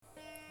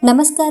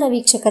ನಮಸ್ಕಾರ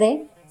ವೀಕ್ಷಕರೇ,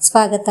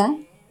 ಸ್ವಾಗತ.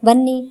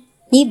 ಬನ್ನಿ,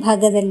 ಈ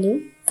ಭಾಗದಲ್ಲಿ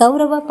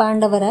ಕೌರವ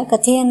ಪಾಂಡವರ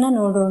ಕಥೆಯನ್ನ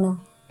ನೋಡೋಣ.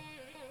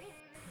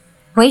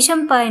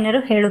 ವೈಶಂಪಾಯನರು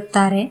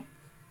ಹೇಳುತ್ತಾರೆ,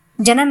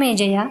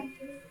 ಜನಮೇಜಯ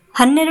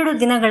 12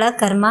 ದಿನಗಳ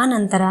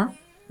ಕರ್ಮಾನಂತರ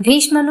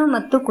ಭೀಷ್ಮನು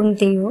ಮತ್ತು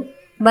ಕುಂತಿಯು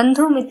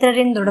ಬಂಧು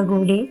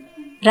ಮಿತ್ರರಿಂದೊಡಗೂಡಿ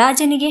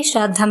ರಾಜನಿಗೆ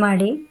ಶ್ರಾದ್ದ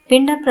ಮಾಡಿ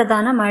ಪಿಂಡ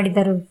ಪ್ರದಾನ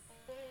ಮಾಡಿದರು.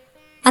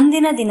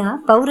 ಅಂದಿನ ದಿನ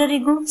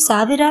ಪೌರರಿಗೂ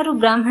ಸಾವಿರಾರು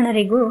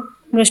ಬ್ರಾಹ್ಮಣರಿಗೂ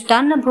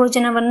ಮೃಷ್ಟಾನ್ನ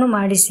ಭೋಜನವನ್ನು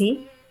ಮಾಡಿಸಿ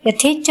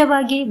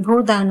ಯಥೇಚ್ಛವಾಗಿ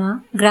ಭೂದಾನ,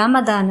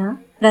 ಗ್ರಾಮದಾನ,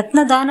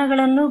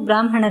 ರತ್ನದಾನಗಳನ್ನು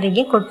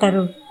ಬ್ರಾಹ್ಮಣರಿಗೆ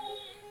ಕೊಟ್ಟರು.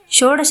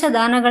 16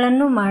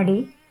 ದಾನಗಳನ್ನು ಮಾಡಿ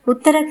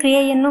ಉತ್ತರ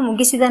ಕ್ರಿಯೆಯನ್ನು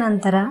ಮುಗಿಸಿದ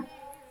ನಂತರ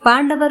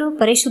ಪಾಂಡವರು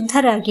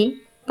ಪರಿಶುದ್ಧರಾಗಿ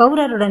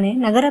ಪೌರರೊಡನೆ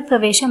ನಗರ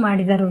ಪ್ರವೇಶ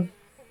ಮಾಡಿದರು.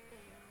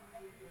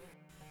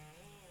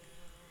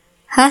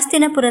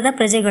 ಹಾಸ್ತಿನಪುರದ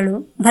ಪ್ರಜೆಗಳು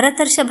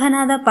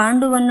ಭರತರ್ಷಭನಾದ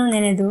ಪಾಂಡುವನ್ನು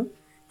ನೆನೆದು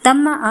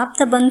ತಮ್ಮ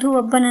ಆಪ್ತ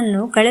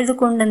ಬಂಧುವೊಬ್ಬನನ್ನು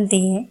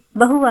ಕಳೆದುಕೊಂಡಂತೆಯೇ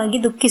ಬಹುವಾಗಿ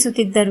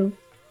ದುಃಖಿಸುತ್ತಿದ್ದರು.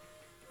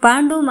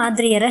 ಪಾಂಡು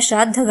ಮಾದ್ರಿಯರ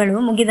ಶ್ರಾದ್ದಗಳು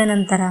ಮುಗಿದ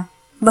ನಂತರ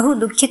ಬಹು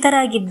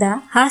ದುಃಖಿತರಾಗಿದ್ದ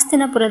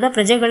ಹಾಸ್ತಿನಪುರದ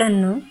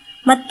ಪ್ರಜೆಗಳನ್ನು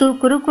ಮತ್ತು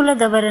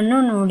ಕುರುಕುಲದವರನ್ನು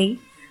ನೋಡಿ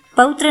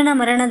ಪೌತ್ರನ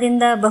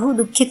ಮರಣದಿಂದ ಬಹು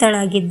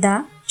ದುಃಖಿತಳಾಗಿದ್ದ,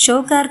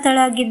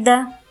 ಶೋಕಾರ್ತಳಾಗಿದ್ದ,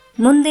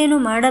 ಮುಂದೇನು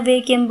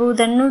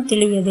ಮಾಡಬೇಕೆಂಬುದನ್ನು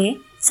ತಿಳಿಯದೆ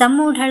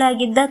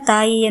ಸಮ್ಮೂಢಳಾಗಿದ್ದ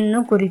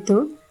ತಾಯಿಯನ್ನು ಕುರಿತು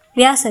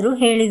ವ್ಯಾಸರು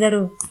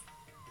ಹೇಳಿದರು.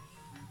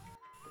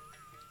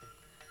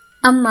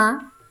 ಅಮ್ಮ,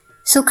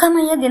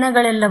 ಸುಖಮಯ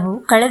ದಿನಗಳೆಲ್ಲವೂ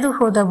ಕಳೆದು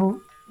ಹೋದವು.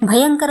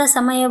 ಭಯಂಕರ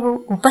ಸಮಯವು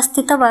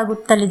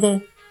ಉಪಸ್ಥಿತವಾಗುತ್ತಲಿದೆ.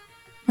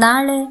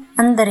 ನಾಳೆ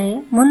ಅಂದರೆ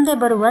ಮುಂದೆ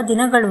ಬರುವ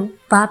ದಿನಗಳು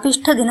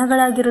ಪಾಪಿಷ್ಠ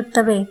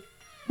ದಿನಗಳಾಗಿರುತ್ತವೆ.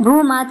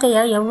 ಭೂಮಾತೆಯ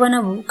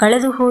ಯೌವನವು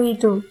ಕಳೆದು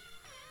ಹೋಯಿತು.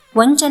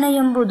 ವಂಚನೆ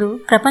ಎಂಬುದು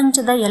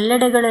ಪ್ರಪಂಚದ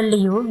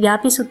ಎಲ್ಲೆಡೆಗಳಲ್ಲಿಯೂ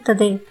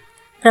ವ್ಯಾಪಿಸುತ್ತದೆ.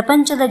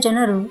 ಪ್ರಪಂಚದ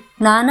ಜನರು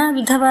ನಾನಾ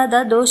ವಿಧವಾದ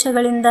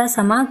ದೋಷಗಳಿಂದ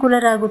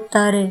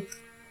ಸಮಾಕುಲರಾಗುತ್ತಾರೆ.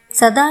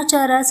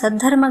 ಸದಾಚಾರ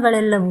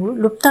ಸದ್ಧರ್ಮಗಳೆಲ್ಲವೂ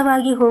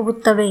ಲುಪ್ತವಾಗಿ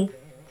ಹೋಗುತ್ತವೆ.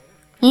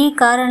 ಈ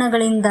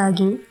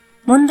ಕಾರಣಗಳಿಂದಾಗಿ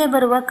ಮುಂದೆ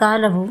ಬರುವ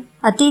ಕಾಲವು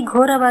ಅತಿ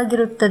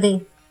ಘೋರವಾಗಿರುತ್ತದೆ.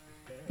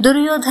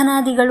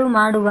 ದುರ್ಯೋಧನಾದಿಗಳು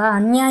ಮಾಡುವ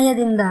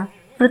ಅನ್ಯಾಯದಿಂದ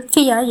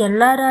ಪೃಥ್ವಿಯ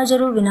ಎಲ್ಲ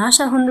ರಾಜರು ವಿನಾಶ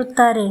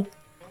ಹೊಂದುತ್ತಾರೆ.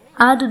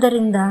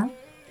 ಆದುದರಿಂದ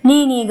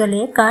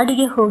ನೀನೀಗಲೇ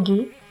ಕಾಡಿಗೆ ಹೋಗಿ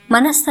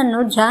ಮನಸ್ಸನ್ನು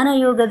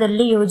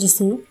ಧ್ಯಾನಯೋಗದಲ್ಲಿ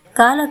ಯೋಜಿಸಿ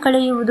ಕಾಲ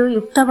ಕಳೆಯುವುದು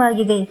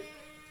ಯುಕ್ತವಾಗಿದೆ.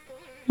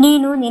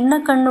 ನೀನು ನಿನ್ನ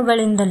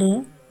ಕಣ್ಣುಗಳಿಂದಲೇ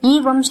ಈ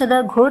ವಂಶದ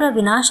ಘೋರ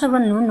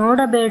ವಿನಾಶವನ್ನು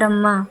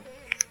ನೋಡಬೇಡಮ್ಮ.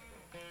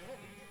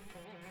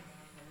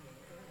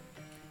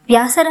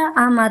 ವ್ಯಾಸರ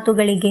ಆ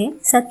ಮಾತುಗಳಿಗೆ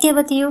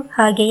ಸತ್ಯವತಿಯು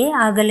ಹಾಗೆಯೇ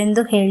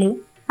ಆಗಲೆಂದು ಹೇಳಿ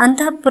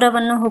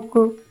ಅಂತಃಪುರವನ್ನು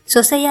ಹೊಕ್ಕು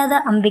ಸೊಸೆಯಾದ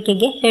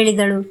ಅಂಬಿಕೆಗೆ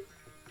ಹೇಳಿದಳು.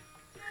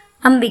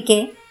 ಅಂಬಿಕೆ,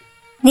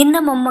 ನಿನ್ನ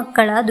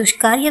ಮೊಮ್ಮಕ್ಕಳ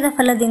ದುಷ್ಕಾರ್ಯದ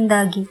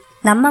ಫಲದಿಂದಾಗಿ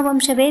ನಮ್ಮ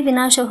ವಂಶವೇ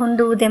ವಿನಾಶ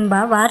ಹೊಂದುವುದೆಂಬ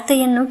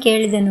ವಾರ್ತೆಯನ್ನು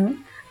ಕೇಳಿದೆನು.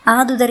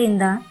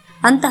 ಆದುದರಿಂದ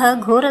ಅಂತಹ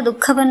ಘೋರ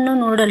ದುಃಖವನ್ನು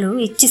ನೋಡಲು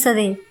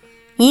ಇಚ್ಛಿಸದೆ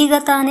ಈಗ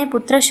ತಾನೇ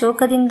ಪುತ್ರ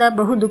ಶೋಕದಿಂದ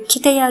ಬಹು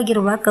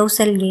ದುಃಖಿತೆಯಾಗಿರುವ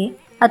ಕೌಸಲ್ಯೆ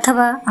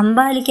ಅಥವಾ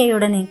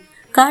ಅಂಬಾಲಿಕೆಯೊಡನೆ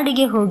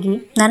ಕಾಡಿಗೆ ಹೋಗಿ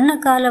ನನ್ನ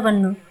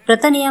ಕಾಲವನ್ನು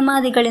ವ್ರತ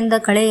ನಿಯಮಾದಿಗಳಿಂದ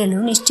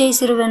ಕಳೆಯಲು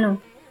ನಿಶ್ಚಯಿಸಿರುವೆನು.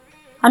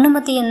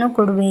 ಅನುಮತಿಯನ್ನು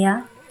ಕೊಡುವೆಯಾ?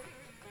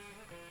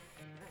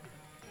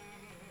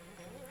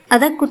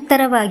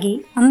 ಅದಕ್ಕುತ್ತರವಾಗಿ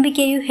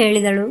ಅಂಬಿಕೆಯು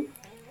ಹೇಳಿದಳು,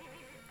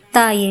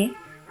 ತಾಯೇ,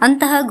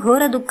 ಅಂತಹ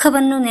ಘೋರ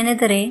ದುಃಖವನ್ನು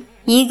ನೆನೆದರೆ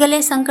ಈಗಲೇ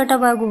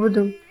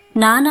ಸಂಕಟವಾಗುವುದು.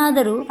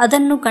 ನಾನಾದರೂ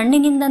ಅದನ್ನು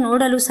ಕಣ್ಣಿನಿಂದ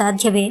ನೋಡಲು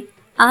ಸಾಧ್ಯವೇ?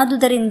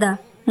 ಆದುದರಿಂದ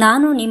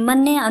ನಾನು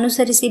ನಿಮ್ಮನ್ನೇ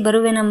ಅನುಸರಿಸಿ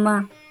ಬರುವೆನಮ್ಮ.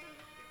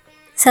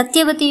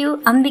 ಸತ್ಯವತಿಯು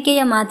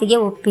ಅಂಬಿಕೆಯ ಮಾತಿಗೆ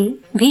ಒಪ್ಪಿ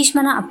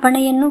ಭೀಷ್ಮನ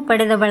ಅಪ್ಪಣೆಯನ್ನೂ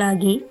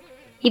ಪಡೆದವಳಾಗಿ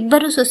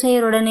ಇಬ್ಬರು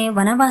ಸೊಸೆಯರೊಡನೆ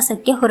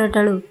ವನವಾಸಕ್ಕೆ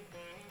ಹೊರಟಳು.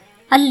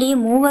 ಅಲ್ಲಿ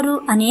ಮೂವರು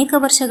ಅನೇಕ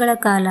ವರ್ಷಗಳ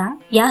ಕಾಲ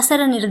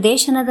ವ್ಯಾಸರ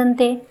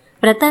ನಿರ್ದೇಶನದಂತೆ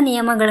ವ್ರತ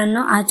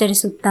ನಿಯಮಗಳನ್ನು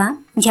ಆಚರಿಸುತ್ತಾ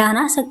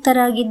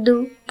ಧ್ಯಾನಾಸಕ್ತರಾಗಿದ್ದು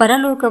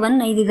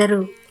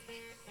ಪರಲೋಕವನ್ನೈದಿದರು.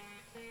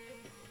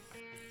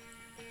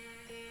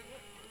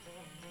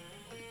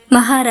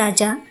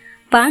 ಮಹಾರಾಜ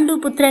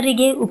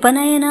ಪಾಂಡುಪುತ್ರರಿಗೆ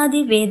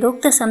ಉಪನಯನಾದಿ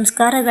ವೇದೋಕ್ತ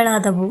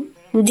ಸಂಸ್ಕಾರಗಳಾದವು.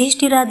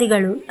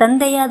 ಯುಧಿಷ್ಠಿರಾದಿಗಳು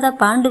ತಂದೆಯಾದ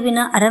ಪಾಂಡುವಿನ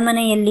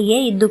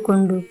ಅರಮನೆಯಲ್ಲಿಯೇ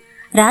ಇದ್ದುಕೊಂಡು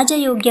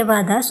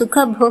ರಾಜಯೋಗ್ಯವಾದ ಸುಖ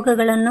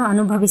ಭೋಗಗಳನ್ನು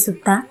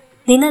ಅನುಭವಿಸುತ್ತಾ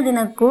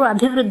ದಿನದಿನಕ್ಕೂ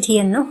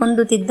ಅಭಿವೃದ್ಧಿಯನ್ನು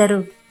ಹೊಂದುತ್ತಿದ್ದರು.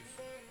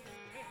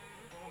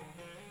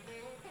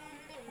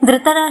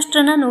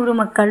 ಧೃತರಾಷ್ಟ್ರನ 100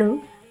 ಮಕ್ಕಳು,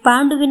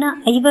 ಪಾಂಡುವಿನ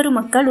 5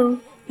 ಮಕ್ಕಳು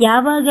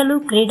ಯಾವಾಗಲೂ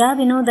ಕ್ರೀಡಾ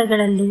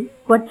ವಿನೋದಗಳಲ್ಲಿ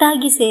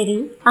ಒಟ್ಟಾಗಿ ಸೇರಿ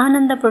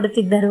ಆನಂದ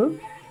ಪಡುತ್ತಿದ್ದರು.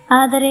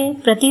 ಆದರೆ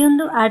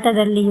ಪ್ರತಿಯೊಂದು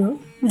ಆಟದಲ್ಲಿಯೂ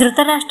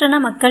ಧೃತರಾಷ್ಟ್ರನ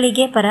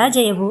ಮಕ್ಕಳಿಗೆ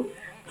ಪರಾಜಯವು,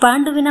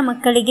 ಪಾಂಡುವಿನ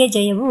ಮಕ್ಕಳಿಗೆ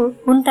ಜಯವೂ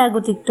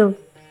ಉಂಟಾಗುತ್ತಿತ್ತು.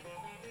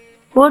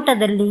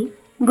 ಓಟದಲ್ಲಿ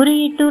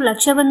ಗುರಿಯಿಟ್ಟು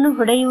ಲಕ್ಷ್ಯವನ್ನು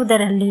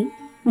ಹೊಡೆಯುವುದರಲ್ಲಿ,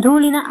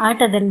 ಧೂಳಿನ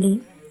ಆಟದಲ್ಲಿ,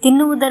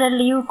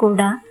 ತಿನ್ನುವುದರಲ್ಲಿಯೂ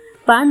ಕೂಡ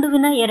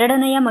ಪಾಂಡುವಿನ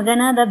 2ನೆಯ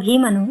ಮಗನಾದ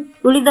ಭೀಮನು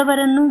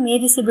ಉಳಿದವರನ್ನೂ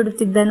ಮೀರಿಸಿ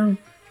ಬಿಡುತ್ತಿದ್ದನು.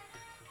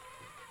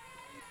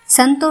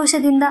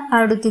 ಸಂತೋಷದಿಂದ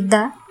ಆಡುತ್ತಿದ್ದ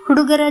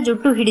ಹುಡುಗರ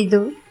ಜುಟ್ಟು ಹಿಡಿದು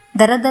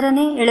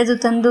ದರದರನೆ ಎಳೆದು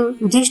ತಂದು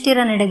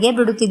ಯುಧಿಷ್ಠಿರನೆಡೆಗೆ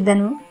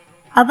ಬಿಡುತ್ತಿದ್ದನು.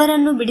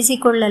 ಅವರನ್ನು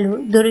ಬಿಡಿಸಿಕೊಳ್ಳಲು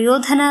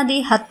ದುರ್ಯೋಧನಾದಿ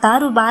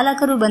 10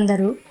 ಬಾಲಕರು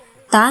ಬಂದರೂ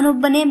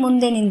ತಾನೊಬ್ಬನೇ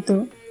ಮುಂದೆ ನಿಂತು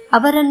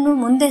ಅವರನ್ನು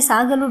ಮುಂದೆ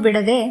ಸಾಗಲು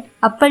ಬಿಡದೆ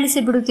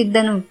ಅಪ್ಪಳಿಸಿ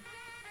ಬಿಡುತ್ತಿದ್ದನು.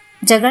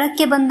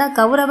 ಜಗಳಕ್ಕೆ ಬಂದ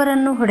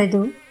ಕೌರವರನ್ನು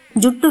ಹೊಡೆದು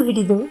ಜುಟ್ಟು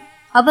ಹಿಡಿದು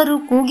ಅವರು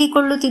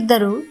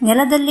ಕೂಗಿಕೊಳ್ಳುತ್ತಿದ್ದರೂ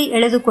ನೆಲದಲ್ಲಿ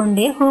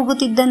ಎಳೆದುಕೊಂಡೇ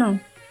ಹೋಗುತ್ತಿದ್ದನು.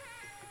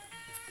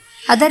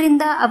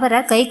 ಅದರಿಂದ ಅವರ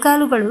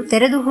ಕೈಕಾಲುಗಳು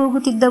ತೆರೆದು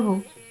ಹೋಗುತ್ತಿದ್ದವು.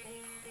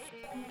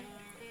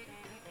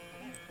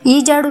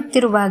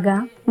 ಈಜಾಡುತ್ತಿರುವಾಗ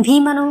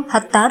ಭೀಮನು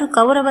 10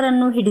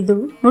 ಕೌರವರನ್ನು ಹಿಡಿದು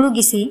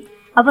ಮುಳುಗಿಸಿ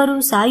ಅವರು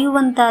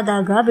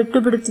ಸಾಯುವಂತಾದಾಗ ಬಿಟ್ಟು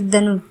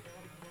ಬಿಡುತ್ತಿದ್ದನು.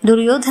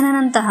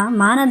 ದುರ್ಯೋಧನನಂತಹ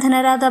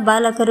ಮಾನಧನರಾದ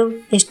ಬಾಲಕರು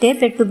ಎಷ್ಟೇ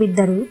ಪೆಟ್ಟು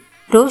ಬಿದ್ದರೂ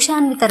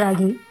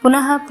ರೋಷಾನ್ವಿತರಾಗಿ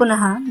ಪುನಃ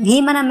ಪುನಃ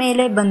ಭೀಮನ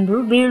ಮೇಲೆ ಬಂದು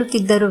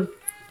ಬೀಳುತ್ತಿದ್ದರು.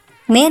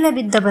 ಮೇಲೆ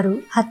ಬಿದ್ದವರು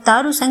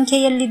 10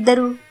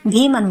 ಸಂಖ್ಯೆಯಲ್ಲಿದ್ದರೂ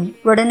ಭೀಮನು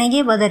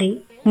ಒಡನೆಗೆ ಒದರಿ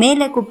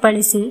ಮೇಲೆ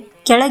ಕುಪ್ಪಳಿಸಿ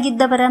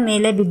ಕೆಳಗಿದ್ದವರ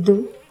ಮೇಲೆ ಬಿದ್ದು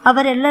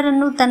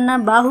ಅವರೆಲ್ಲರನ್ನೂ ತನ್ನ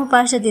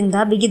ಬಾಹುಪಾಶದಿಂದ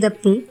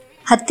ಬಿಗಿದಪ್ಪಿ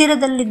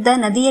ಹತ್ತಿರದಲ್ಲಿದ್ದ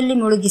ನದಿಯಲ್ಲಿ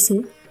ಮುಳುಗಿಸಿ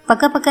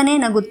ಪಕಪಕನೆ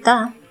ನಗುತ್ತಾ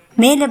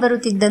ಮೇಲೆ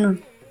ಬರುತ್ತಿದ್ದನು.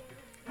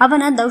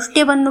 ಅವನ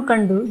ದೌಷ್ಟ್ಯವನ್ನು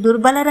ಕಂಡು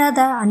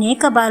ದುರ್ಬಲರಾದ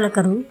ಅನೇಕ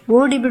ಬಾಲಕರು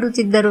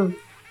ಓಡಿಬಿಡುತ್ತಿದ್ದರು.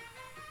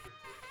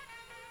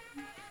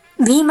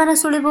 ಭೀಮನ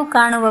ಸುಳಿವು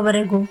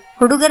ಕಾಣುವವರೆಗೂ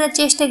ಹುಡುಗರ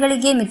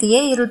ಚೇಷ್ಟೆಗಳಿಗೆ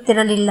ಮಿತಿಯೇ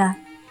ಇರುತ್ತಿರಲಿಲ್ಲ.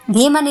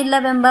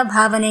 ಭೀಮನಿಲ್ಲವೆಂಬ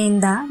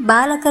ಭಾವನೆಯಿಂದ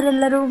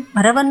ಬಾಲಕರೆಲ್ಲರೂ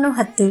ಮರವನ್ನು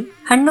ಹತ್ತಿ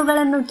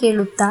ಹಣ್ಣುಗಳನ್ನು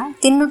ಕೇಳುತ್ತಾ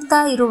ತಿನ್ನುತ್ತಾ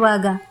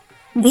ಇರುವಾಗ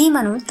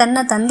ಭೀಮನು ತನ್ನ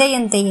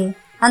ತಂದೆಯಂತೆಯೇ,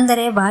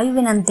 ಅಂದರೆ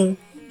ವಾಯುವಿನಂತೆ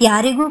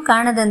ಯಾರಿಗೂ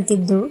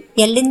ಕಾಣದಂತಿದ್ದು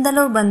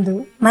ಎಲ್ಲಿಂದಲೋ ಬಂದು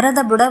ಮರದ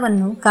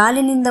ಬುಡವನ್ನು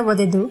ಕಾಲಿನಿಂದ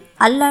ಒದೆದು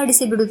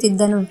ಅಲ್ಲಾಡಿಸಿ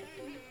ಬಿಡುತ್ತಿದ್ದನು.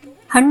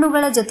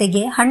 ಹಣ್ಣುಗಳ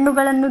ಜೊತೆಗೆ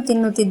ಹಣ್ಣುಗಳನ್ನು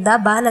ತಿನ್ನುತ್ತಿದ್ದ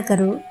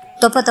ಬಾಲಕರು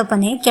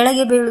ತೊಪತೊಪನೆ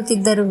ಕೆಳಗೆ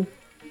ಬೀಳುತ್ತಿದ್ದರು.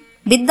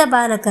 ಬಿದ್ದ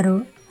ಬಾಲಕರು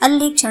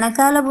ಅಲ್ಲಿ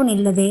ಕ್ಷಣಕಾಲವೂ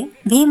ನಿಲ್ಲದೆ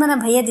ಭೀಮನ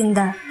ಭಯದಿಂದ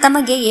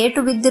ತಮಗೆ ಏಟು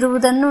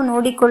ಬಿದ್ದಿರುವುದನ್ನು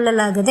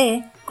ನೋಡಿಕೊಳ್ಳಲಾಗದೆ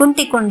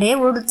ಕುಂಟಿಕೊಂಡೇ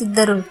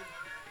ಓಡುತ್ತಿದ್ದರು.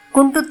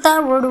 ಕುಂಟುತ್ತಾ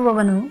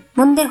ಓಡುವವನು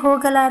ಮುಂದೆ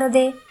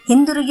ಹೋಗಲಾರದೆ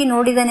ಹಿಂದಿರುಗಿ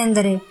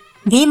ನೋಡಿದನೆಂದರೆ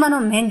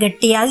ಭೀಮನೊಮ್ಮೆ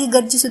ಗಟ್ಟಿಯಾಗಿ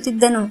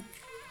ಗರ್ಜಿಸುತ್ತಿದ್ದನು.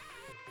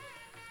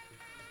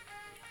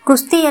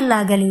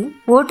 ಕುಸ್ತಿಯಲ್ಲಾಗಲಿ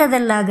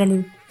ಓಟದಲ್ಲಾಗಲಿ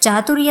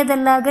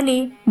ಚಾತುರ್ಯದಲ್ಲಾಗಲಿ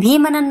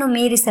ಭೀಮನನ್ನು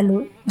ಮೀರಿಸಲು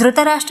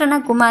ಧೃತರಾಷ್ಟ್ರನ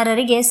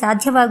ಕುಮಾರರಿಗೆ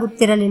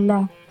ಸಾಧ್ಯವಾಗುತ್ತಿರಲಿಲ್ಲ.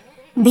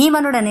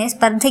 ಭೀಮನೊಡನೆ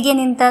ಸ್ಪರ್ಧೆಗೆ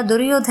ನಿಂತ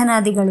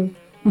ದುರ್ಯೋಧನಾದಿಗಳು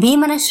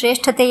ಭೀಮನ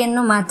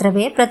ಶ್ರೇಷ್ಠತೆಯನ್ನು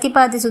ಮಾತ್ರವೇ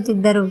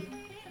ಪ್ರತಿಪಾದಿಸುತ್ತಿದ್ದರು.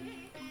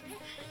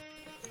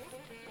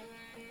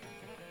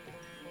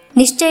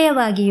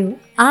 ನಿಶ್ಚಯವಾಗಿಯೂ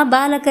ಆ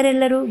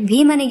ಬಾಲಕರೆಲ್ಲರೂ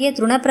ಭೀಮನಿಗೆ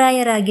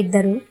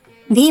ತೃಣಪ್ರಾಯರಾಗಿದ್ದರು.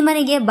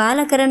 ಭೀಮನಿಗೆ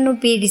ಬಾಲಕರನ್ನು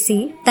ಪೀಡಿಸಿ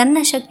ತನ್ನ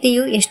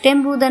ಶಕ್ತಿಯು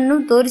ಎಷ್ಟೆಂಬುದನ್ನು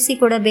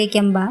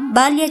ತೋರಿಸಿಕೊಡಬೇಕೆಂಬ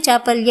ಬಾಲ್ಯ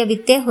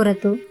ಚಾಪಲ್ಯವಿತ್ತೇ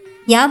ಹೊರತು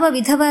ಯಾವ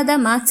ವಿಧವಾದ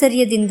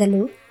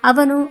ಮಾತ್ಸರ್ಯದಿಂದಲೂ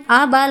ಅವನು ಆ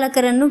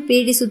ಬಾಲಕರನ್ನು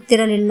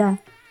ಪೀಡಿಸುತ್ತಿರಲಿಲ್ಲ.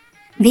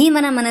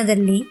 ಭೀಮನ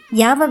ಮನದಲ್ಲಿ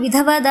ಯಾವ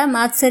ವಿಧವಾದ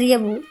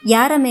ಮಾತ್ಸರ್ಯವೂ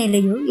ಯಾರ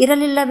ಮೇಲೆಯೂ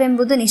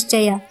ಇರಲಿಲ್ಲವೆಂಬುದು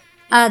ನಿಶ್ಚಯ.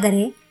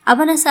 ಆದರೆ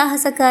ಅವನ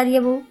ಸಾಹಸ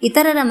ಕಾರ್ಯವು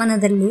ಇತರರ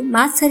ಮನದಲ್ಲಿ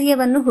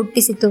ಮಾತ್ಸರ್ಯವನ್ನು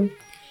ಹುಟ್ಟಿಸಿತು.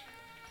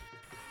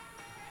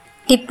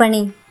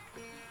 ಟಿಪ್ಪಣಿ: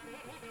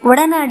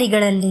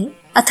 ಒಡನಾಡಿಗಳಲ್ಲಿ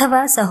ಅಥವಾ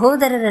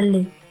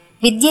ಸಹೋದರರಲ್ಲಿ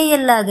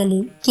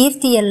ವಿದ್ಯೆಯಲ್ಲಾಗಲಿ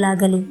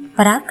ಕೀರ್ತಿಯಲ್ಲಾಗಲಿ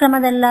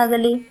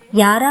ಪರಾಕ್ರಮದಲ್ಲಾಗಲಿ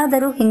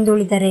ಯಾರಾದರೂ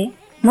ಹಿಂದುಳಿದರೆ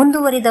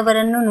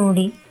ಮುಂದುವರಿದವರನ್ನು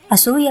ನೋಡಿ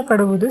ಅಸೂಯೆ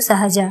ಪಡುವುದು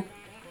ಸಹಜ.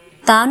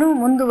 ತಾನೂ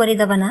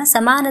ಮುಂದುವರಿದವನ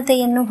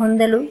ಸಮಾನತೆಯನ್ನು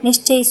ಹೊಂದಲು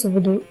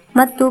ನಿಶ್ಚಯಿಸುವುದು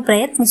ಮತ್ತು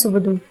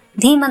ಪ್ರಯತ್ನಿಸುವುದು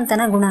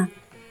ಧೀಮಂತನ ಗುಣ.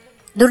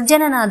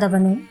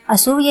 ದುರ್ಜನನಾದವನು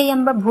ಅಸೂಯೆ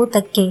ಎಂಬ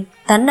ಭೂತಕ್ಕೆ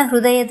ತನ್ನ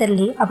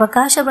ಹೃದಯದಲ್ಲಿ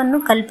ಅವಕಾಶವನ್ನು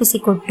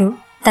ಕಲ್ಪಿಸಿಕೊಟ್ಟು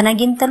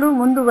ತನಗಿಂತಲೂ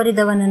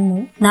ಮುಂದುವರಿದವನನ್ನು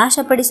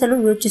ನಾಶಪಡಿಸಲು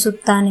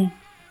ಯೋಚಿಸುತ್ತಾನೆ.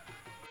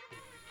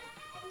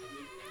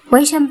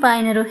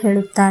 ವೈಶಂಪಾಯನರು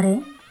ಹೇಳುತ್ತಾರೆ,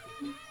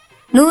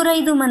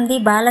 105 ಮಂದಿ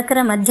ಬಾಲಕರ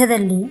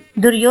ಮಧ್ಯದಲ್ಲಿ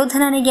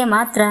ದುರ್ಯೋಧನನಿಗೆ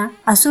ಮಾತ್ರ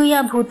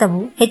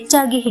ಅಸೂಯಾಭೂತವು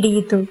ಹೆಚ್ಚಾಗಿ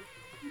ಹಿಡಿಯಿತು.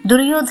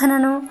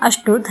 ದುರ್ಯೋಧನನು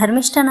ಅಷ್ಟು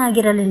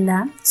ಧರ್ಮಿಷ್ಠನಾಗಿರಲಿಲ್ಲ,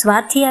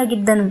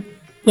 ಸ್ವಾರ್ಥಿಯಾಗಿದ್ದನು.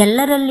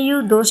 ಎಲ್ಲರಲ್ಲಿಯೂ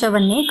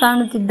ದೋಷವನ್ನೇ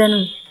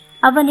ಕಾಣುತ್ತಿದ್ದನು.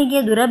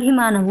 ಅವನಿಗೆ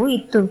ದುರಭಿಮಾನವೂ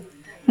ಇತ್ತು.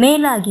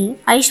 ಮೇಲಾಗಿ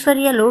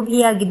ಐಶ್ವರ್ಯ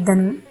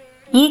ಲೋಭಿಯಾಗಿದ್ದನು.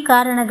 ಈ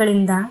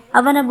ಕಾರಣಗಳಿಂದ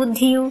ಅವನ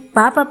ಬುದ್ಧಿಯು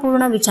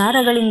ಪಾಪಪೂರ್ಣ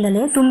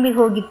ವಿಚಾರಗಳಿಂದಲೇ ತುಂಬಿ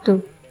ಹೋಗಿತ್ತು.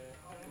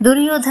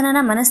 ದುರ್ಯೋಧನನ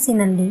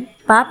ಮನಸ್ಸಿನಲ್ಲಿ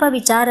ಪಾಪ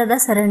ವಿಚಾರದ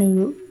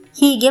ಸರಣಿಯು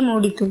ಹೀಗೆ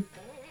ಮೂಡಿತು.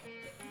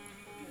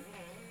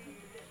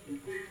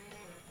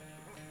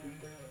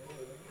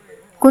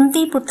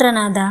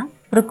 ಕುಂತಿಪುತ್ರನಾದ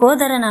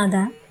ವೃಕೋದರನಾದ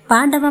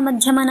ಪಾಂಡವ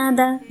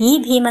ಮಧ್ಯಮನಾದ ಈ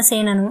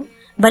ಭೀಮಸೇನನು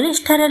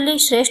ಬಲಿಷ್ಠರಲ್ಲಿ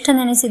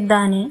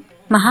ಶ್ರೇಷ್ಠನೆನಿಸಿದ್ದಾನೆ.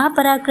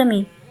 ಮಹಾಪರಾಕ್ರಮಿ,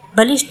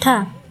 ಬಲಿಷ್ಠ,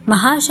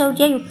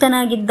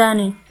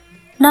 ಮಹಾಶೌರ್ಯಯುಕ್ತನಾಗಿದ್ದಾನೆ.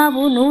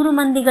 ನಾವು 100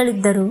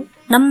 ಮಂದಿಗಳಿದ್ದರೂ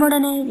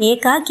ನಮ್ಮೊಡನೆ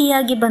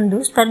ಏಕಾಕಿಯಾಗಿ ಬಂದು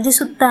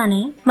ಸ್ಪರ್ಧಿಸುತ್ತಾನೆ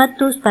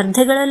ಮತ್ತು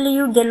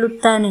ಸ್ಪರ್ಧೆಗಳಲ್ಲಿಯೂ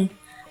ಗೆಲ್ಲುತ್ತಾನೆ.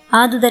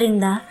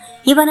 ಆದುದರಿಂದ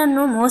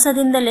ಇವನನ್ನು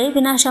ಮೋಸದಿಂದಲೇ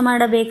ವಿನಾಶ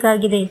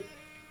ಮಾಡಬೇಕಾಗಿದೆ.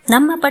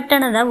 ನಮ್ಮ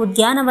ಪಟ್ಟಣದ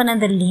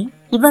ಉದ್ಯಾನವನದಲ್ಲಿ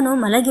ಇವನು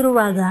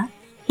ಮಲಗಿರುವಾಗ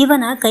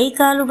ಇವನ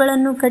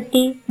ಕೈಕಾಲುಗಳನ್ನು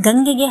ಕಟ್ಟಿ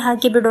ಗಂಗೆಗೆ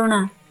ಹಾಕಿಬಿಡೋಣ.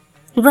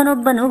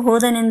 ಇವನೊಬ್ಬನು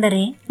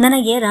ಹೋದನೆಂದರೆ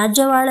ನನಗೆ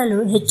ರಾಜ್ಯವಾಳಲು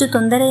ಹೆಚ್ಚು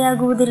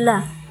ತೊಂದರೆಯಾಗುವುದಿಲ್ಲ.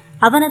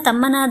 ಅವನ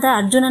ತಮ್ಮನಾದ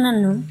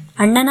ಅರ್ಜುನನನ್ನು,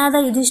 ಅಣ್ಣನಾದ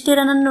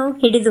ಯುಧಿಷ್ಠಿರನನ್ನು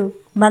ಹಿಡಿದು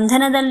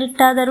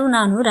ಬಂಧನದಲ್ಲಿಟ್ಟಾದರೂ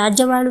ನಾನು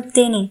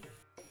ರಾಜ್ಯವಾಳುತ್ತೇನೆ.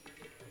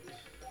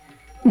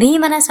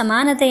 ಭೀಮನ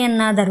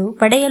ಸಮಾನತೆಯನ್ನಾದರೂ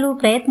ಪಡೆಯಲು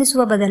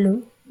ಪ್ರಯತ್ನಿಸುವ ಬದಲು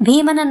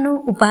ಭೀಮನನ್ನು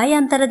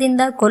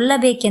ಉಪಾಯಾಂತರದಿಂದ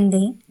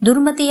ಕೊಲ್ಲಬೇಕೆಂದೇ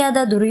ದುರ್ಮತಿಯಾದ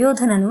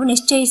ದುರ್ಯೋಧನನು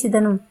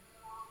ನಿಶ್ಚಯಿಸಿದನು.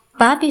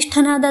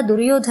 ಪಾಪಿಷ್ಠನಾದ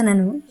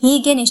ದುರ್ಯೋಧನನು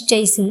ಹೀಗೆ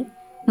ನಿಶ್ಚಯಿಸಿ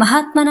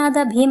ಮಹಾತ್ಮನಾದ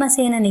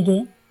ಭೀಮಸೇನನಿಗೆ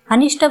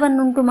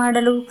ಅನಿಷ್ಟವನ್ನುಂಟು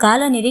ಮಾಡಲು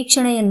ಕಾಲ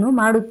ನಿರೀಕ್ಷಣೆಯನ್ನು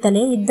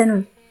ಮಾಡುತ್ತಲೇ ಇದ್ದನು.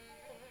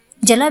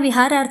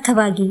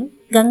 ಜಲವಿಹಾರಾರ್ಥವಾಗಿ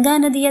ಗಂಗಾ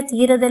ನದಿಯ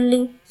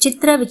ತೀರದಲ್ಲಿ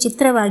ಚಿತ್ರ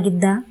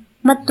ವಿಚಿತ್ರವಾಗಿದ್ದ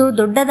ಮತ್ತು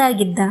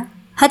ದೊಡ್ಡದಾಗಿದ್ದ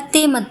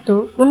ಹತ್ತಿ ಮತ್ತು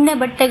ಉಣ್ಣೆ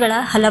ಬಟ್ಟೆಗಳ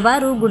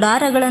ಹಲವಾರು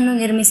ಗುಡಾರಗಳನ್ನು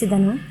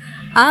ನಿರ್ಮಿಸಿದನು.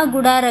 ಆ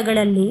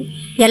ಗುಡಾರಗಳಲ್ಲಿ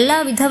ಎಲ್ಲ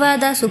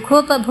ವಿಧವಾದ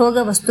ಸುಖೋಪಭೋಗ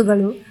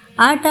ವಸ್ತುಗಳು,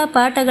 ಆಟ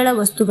ಪಾಠಗಳ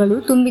ವಸ್ತುಗಳು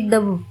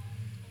ತುಂಬಿದ್ದವು.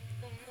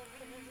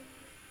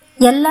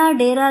 ಎಲ್ಲ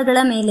ಡೇರಾಗಳ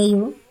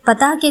ಮೇಲೆಯೂ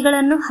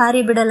ಪತಾಕೆಗಳನ್ನು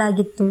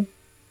ಹಾರಿಬಿಡಲಾಗಿತ್ತು.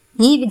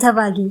 ಈ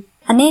ವಿಧವಾಗಿ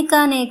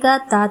ಅನೇಕಾನೇಕ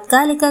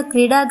ತಾತ್ಕಾಲಿಕ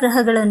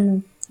ಕ್ರೀಡಾಗೃಹಗಳನ್ನು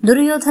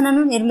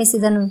ದುರ್ಯೋಧನನು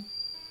ನಿರ್ಮಿಸಿದನು.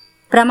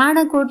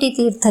 ಪ್ರಮಾಣಕೋಟಿ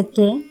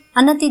ತೀರ್ಥಕ್ಕೆ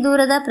ಅನತಿ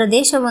ದೂರದ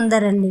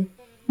ಪ್ರದೇಶವೊಂದರಲ್ಲಿ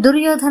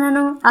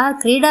ದುರ್ಯೋಧನನು ಆ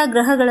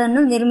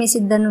ಕ್ರೀಡಾಗೃಹಗಳನ್ನು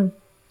ನಿರ್ಮಿಸಿದ್ದನು.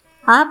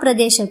 ಆ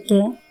ಪ್ರದೇಶಕ್ಕೆ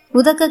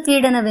ಉದಕ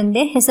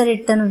ಕ್ರೀಡನವೆಂದೇ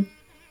ಹೆಸರಿಟ್ಟನು.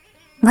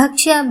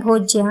 ಭಕ್ಷ್ಯ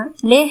ಭೋಜ್ಯ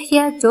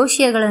ಲೇಹ್ಯ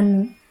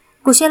ಚೋಷ್ಯಗಳನ್ನು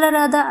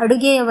ಕುಶಲರಾದ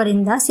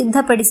ಅಡುಗೆಯವರಿಂದ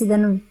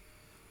ಸಿದ್ಧಪಡಿಸಿದನು.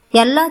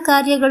 ಎಲ್ಲ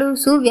ಕಾರ್ಯಗಳು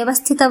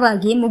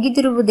ಸುವ್ಯವಸ್ಥಿತವಾಗಿ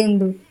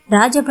ಮುಗಿದಿರುವುದೆಂದು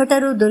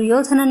ರಾಜಭಟರು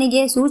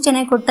ದುರ್ಯೋಧನನಿಗೆ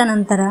ಸೂಚನೆ ಕೊಟ್ಟ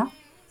ನಂತರ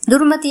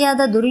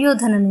ದುರ್ಮತಿಯಾದ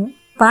ದುರ್ಯೋಧನನು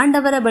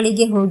ಪಾಂಡವರ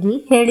ಬಳಿಗೆ ಹೋಗಿ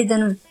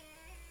ಹೇಳಿದನು,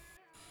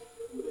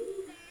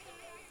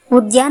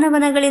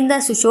 ಉದ್ಯಾನವನಗಳಿಂದ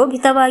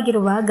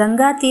ಸುಶೋಭಿತವಾಗಿರುವ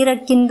ಗಂಗಾ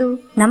ತೀರಕ್ಕಿಂದು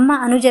ನಮ್ಮ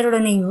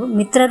ಅನುಜರೊಡನೆಯೂ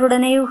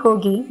ಮಿತ್ರರೊಡನೆಯೂ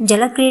ಹೋಗಿ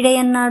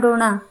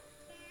ಜಲಕ್ರೀಡೆಯನ್ನಾಡೋಣ.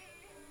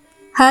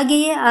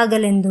 ಹಾಗೆಯೇ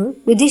ಆಗಲೆಂದು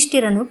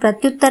ಯುಧಿಷ್ಠಿರನು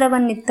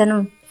ಪ್ರತ್ಯುತ್ತರವನ್ನಿತ್ತನು.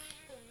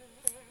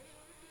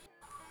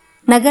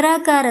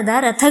 ನಗರಾಕಾರದ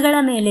ರಥಗಳ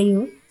ಮೇಲೆಯೂ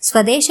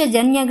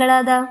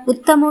ಸ್ವದೇಶಜನ್ಯಗಳಾದ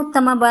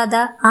ಉತ್ತಮೋತ್ತಮವಾದ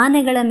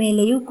ಆನೆಗಳ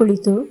ಮೇಲೆಯೂ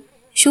ಕುಳಿತು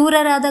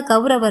ಶೂರರಾದ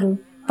ಕೌರವರು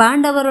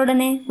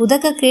ಪಾಂಡವರೊಡನೆ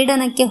ಉದಕ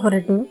ಕ್ರೀಡನಕ್ಕೆ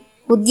ಹೊರಟು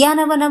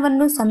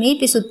ಉದ್ಯಾನವನವನ್ನು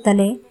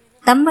ಸಮೀಪಿಸುತ್ತಲೇ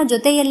ತಮ್ಮ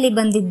ಜೊತೆಯಲ್ಲಿ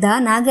ಬಂದಿದ್ದ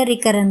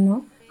ನಾಗರಿಕರನ್ನು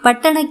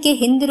ಪಟ್ಟಣಕ್ಕೆ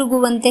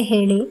ಹಿಂದಿರುಗುವಂತೆ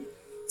ಹೇಳಿ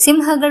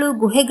ಸಿಂಹಗಳು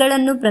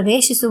ಗುಹೆಗಳನ್ನು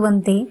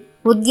ಪ್ರವೇಶಿಸುವಂತೆ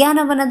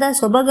ಉದ್ಯಾನವನದ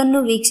ಸೊಬಗನ್ನು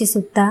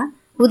ವೀಕ್ಷಿಸುತ್ತಾ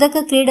ಉದಕ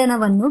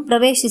ಕ್ರೀಡನವನ್ನು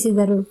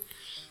ಪ್ರವೇಶಿಸಿದರು.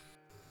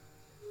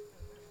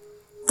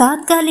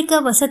 ತಾತ್ಕಾಲಿಕ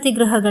ವಸತಿ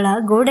ಗೃಹಗಳ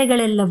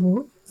ಗೋಡೆಗಳೆಲ್ಲವೂ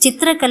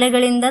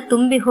ಚಿತ್ರಕಲೆಗಳಿಂದ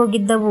ತುಂಬಿ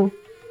ಹೋಗಿದ್ದವು.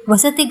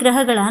 ವಸತಿ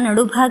ಗೃಹಗಳ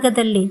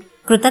ನಡುಭಾಗದಲ್ಲಿ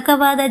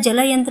ಕೃತಕವಾದ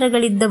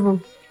ಜಲಯಂತ್ರಗಳಿದ್ದವು,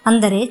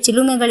 ಅಂದರೆ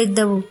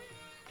ಚಿಲುಮೆಗಳಿದ್ದವು.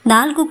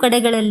 4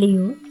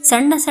 ಕಡೆಗಳಲ್ಲಿಯೂ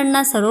ಸಣ್ಣ ಸಣ್ಣ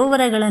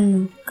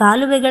ಸರೋವರಗಳನ್ನು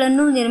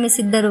ಕಾಲುವೆಗಳನ್ನೂ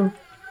ನಿರ್ಮಿಸಿದ್ದರು.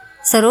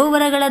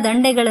 ಸರೋವರಗಳ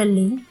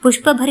ದಂಡೆಗಳಲ್ಲಿ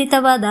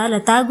ಪುಷ್ಪಭರಿತವಾದ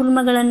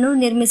ಲತಾಗುಲ್ಮಗಳನ್ನು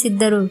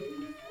ನಿರ್ಮಿಸಿದ್ದರು.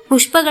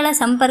 ಪುಷ್ಪಗಳ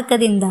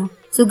ಸಂಪರ್ಕದಿಂದ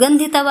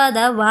ಸುಗಂಧಿತವಾದ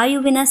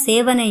ವಾಯುವಿನ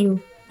ಸೇವನೆಯು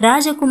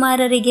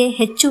ರಾಜಕುಮಾರರಿಗೆ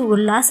ಹೆಚ್ಚು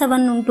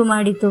ಉಲ್ಲಾಸವನ್ನುಂಟು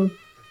ಮಾಡಿತು.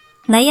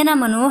 ನಯನ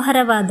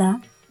ಮನೋಹರವಾದ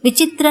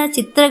ವಿಚಿತ್ರ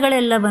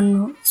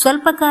ಚಿತ್ರಗಳೆಲ್ಲವನ್ನು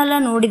ಸ್ವಲ್ಪ ಕಾಲ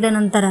ನೋಡಿದ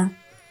ನಂತರ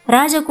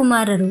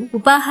ರಾಜಕುಮಾರರು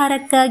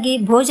ಉಪಾಹಾರಕ್ಕಾಗಿ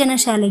ಭೋಜನ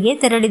ಶಾಲೆಗೆ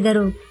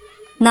ತೆರಳಿದರು.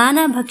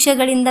 ನಾನಾ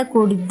ಭಕ್ಷ್ಯಗಳಿಂದ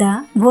ಕೂಡಿದ್ದ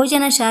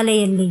ಭೋಜನ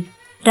ಶಾಲೆಯಲ್ಲಿ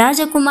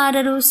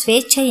ರಾಜಕುಮಾರರು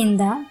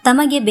ಸ್ವೇಚ್ಛೆಯಿಂದ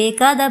ತಮಗೆ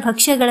ಬೇಕಾದ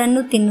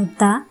ಭಕ್ಷ್ಯಗಳನ್ನು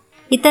ತಿನ್ನುತ್ತಾ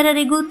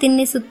ಇತರರಿಗೂ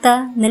ತಿನ್ನಿಸುತ್ತಾ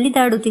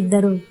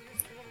ನಲಿದಾಡುತ್ತಿದ್ದರು.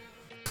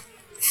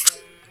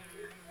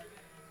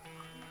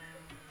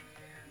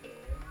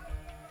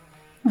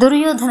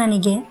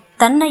 ದುರ್ಯೋಧನನಿಗೆ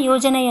ತನ್ನ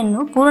ಯೋಜನೆಯನ್ನು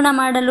ಪೂರ್ಣ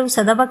ಮಾಡಲು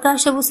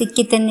ಸದವಕಾಶವು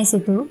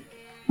ಸಿಕ್ಕಿತೆನ್ನಿಸಿತು.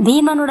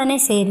 ಭೀಮನೊಡನೆ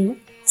ಸೇರಿ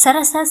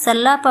ಸರಸ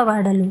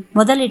ಸಲ್ಲಾಪವಾಡಲು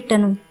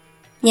ಮೊದಲಿಟ್ಟನು.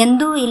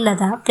 ಎಂದೂ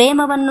ಇಲ್ಲದ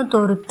ಪ್ರೇಮವನ್ನು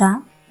ತೋರುತ್ತಾ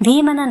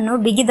ಭೀಮನನ್ನು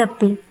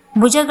ಬಿಗಿದಪ್ಪಿ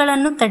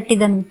ಭುಜಗಳನ್ನು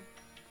ತಟ್ಟಿದನು.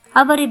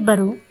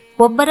 ಅವರಿಬ್ಬರು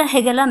ಒಬ್ಬರ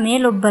ಹೆಗಲ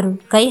ಮೇಲೊಬ್ಬರು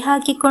ಕೈ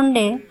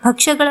ಹಾಕಿಕೊಂಡೇ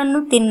ಭಕ್ಷ್ಯಗಳನ್ನು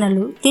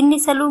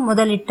ತಿನ್ನಿಸಲು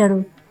ಮೊದಲಿಟ್ಟರು.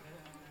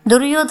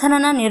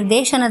 ದುರ್ಯೋಧನನ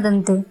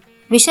ನಿರ್ದೇಶನದಂತೆ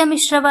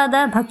ವಿಷಮಿಶ್ರವಾದ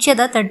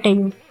ಭಕ್ಷ್ಯದ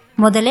ತಟ್ಟೆಯು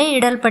ಮೊದಲೇ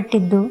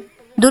ಇಡಲ್ಪಟ್ಟಿದ್ದು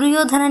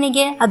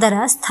ದುರ್ಯೋಧನನಿಗೆ ಅದರ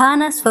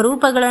ಸ್ಥಾನ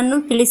ಸ್ವರೂಪಗಳನ್ನು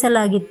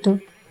ತಿಳಿಸಲಾಗಿತ್ತು.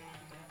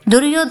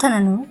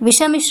 ದುರ್ಯೋಧನನು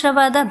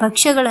ವಿಷಮಿಶ್ರವಾದ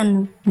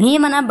ಭಕ್ಷ್ಯಗಳನ್ನು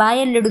ಭೀಮನ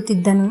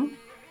ಬಾಯಲ್ಲಿಡುತ್ತಿದ್ದನು.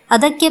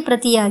 ಅದಕ್ಕೆ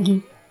ಪ್ರತಿಯಾಗಿ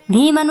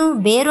ಭೀಮನು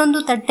ಬೇರೊಂದು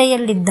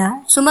ತಟ್ಟೆಯಲ್ಲಿದ್ದ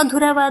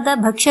ಸುಮಧುರವಾದ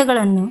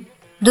ಭಕ್ಷ್ಯಗಳನ್ನು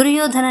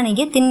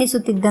ದುರ್ಯೋಧನನಿಗೆ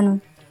ತಿನ್ನಿಸುತ್ತಿದ್ದನು.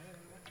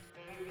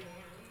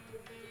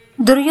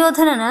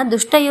 ದುರ್ಯೋಧನನ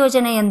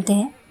ದುಷ್ಟಯೋಜನೆಯಂತೆ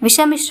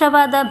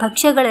ವಿಷಮಿಶ್ರವಾದ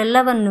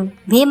ಭಕ್ಷ್ಯಗಳೆಲ್ಲವನ್ನು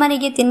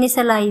ಭೀಮನಿಗೆ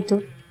ತಿನ್ನಿಸಲಾಯಿತು.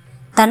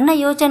 ತನ್ನ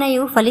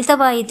ಯೋಚನೆಯು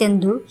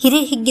ಫಲಿತವಾಯಿತೆಂದು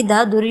ಹಿರಿಹಿಗ್ಗಿದ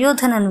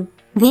ದುರ್ಯೋಧನನು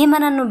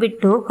ಭೀಮನನ್ನು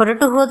ಬಿಟ್ಟು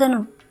ಹೊರಟು ಹೋದನು.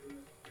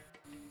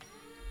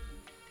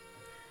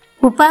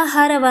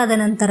 ಉಪಾಹಾರವಾದ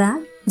ನಂತರ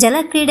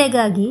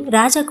ಜಲಕ್ರೀಡೆಗಾಗಿ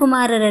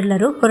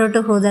ರಾಜಕುಮಾರರೆಲ್ಲರೂ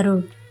ಹೊರಟು ಹೋದರು.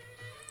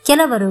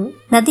 ಕೆಲವರು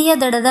ನದಿಯ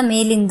ದಡದ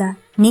ಮೇಲಿಂದ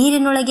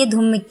ನೀರಿನೊಳಗೆ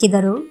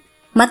ಧುಮ್ಮಿಕ್ಕಿದರು.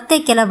 ಮತ್ತೆ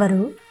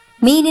ಕೆಲವರು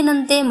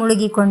ಮೀನಿನಂತೆ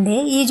ಮುಳುಗಿಕೊಂಡೇ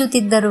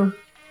ಈಜುತ್ತಿದ್ದರು.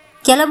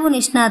 ಕೆಲವು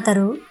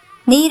ನಿಷ್ಣಾತರು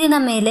ನೀರಿನ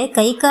ಮೇಲೆ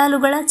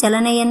ಕೈಕಾಲುಗಳ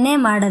ಚಲನೆಯನ್ನೇ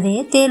ಮಾಡದೆ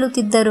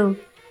ತೇಲುತ್ತಿದ್ದರು.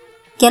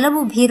 ಕೆಲವು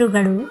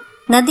ಭೀರುಗಳು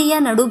ನದಿಯ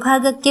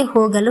ನಡುಭಾಗಕ್ಕೆ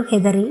ಹೋಗಲು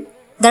ಹೆದರಿ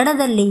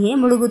ದಡದಲ್ಲಿಯೇ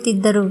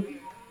ಮುಳುಗುತ್ತಿದ್ದರು.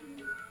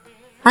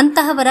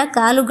 ಅಂತಹವರ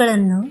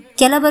ಕಾಲುಗಳನ್ನು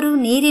ಕೆಲವರು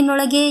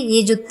ನೀರಿನೊಳಗೆ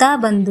ಈಜುತ್ತಾ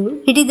ಬಂದು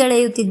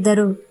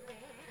ಹಿಡಿದೆಳೆಯುತ್ತಿದ್ದರು.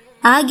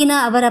 ಆಗಿನ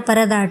ಅವರ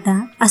ಪರದಾಟ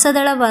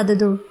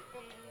ಅಸದಳವಾದುದು.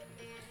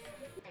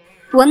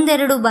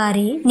 ಒಂದೆರಡು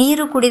ಬಾರಿ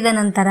ನೀರು ಕುಡಿದ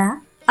ನಂತರ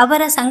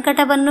ಅವರ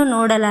ಸಂಕಟವನ್ನು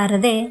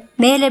ನೋಡಲಾರದೆ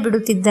ಮೇಲೆ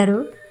ಬಿಡುತ್ತಿದ್ದರು.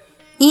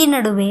 ಈ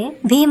ನಡುವೆ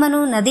ಭೀಮನು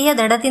ನದಿಯ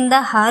ದಡದಿಂದ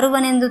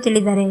ಹಾರುವನೆಂದು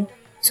ತಿಳಿದರೆ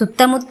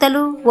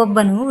ಸುತ್ತಮುತ್ತಲೂ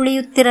ಒಬ್ಬನೂ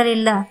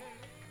ಉಳಿಯುತ್ತಿರಲಿಲ್ಲ.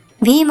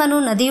 ಭೀಮನು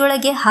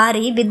ನದಿಯೊಳಗೆ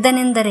ಹಾರಿ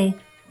ಬಿದ್ದನೆಂದರೆ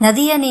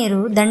ನದಿಯ ನೀರು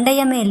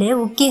ದಂಡೆಯ ಮೇಲೆ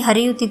ಉಕ್ಕಿ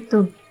ಹರಿಯುತ್ತಿತ್ತು.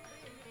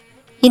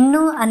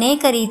 ಇನ್ನೂ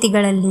ಅನೇಕ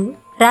ರೀತಿಗಳಲ್ಲಿ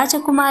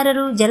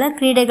ರಾಜಕುಮಾರರು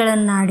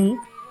ಜಲಕ್ರೀಡೆಗಳನ್ನಾಡಿ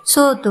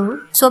ಸೋತು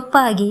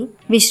ಸೊಪ್ಪಾಗಿ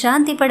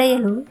ವಿಶ್ರಾಂತಿ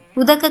ಪಡೆಯಲು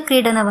ಉದಕ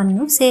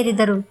ಕ್ರೀಡನವನ್ನು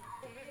ಸೇರಿದರು.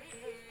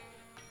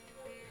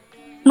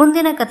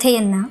 ಮುಂದಿನ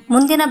ಕಥೆಯನ್ನು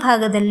ಮುಂದಿನ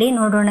ಭಾಗದಲ್ಲಿ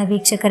ನೋಡೋಣ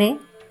ವೀಕ್ಷಕರೇ.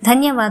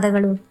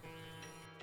 ಧನ್ಯವಾದಗಳು.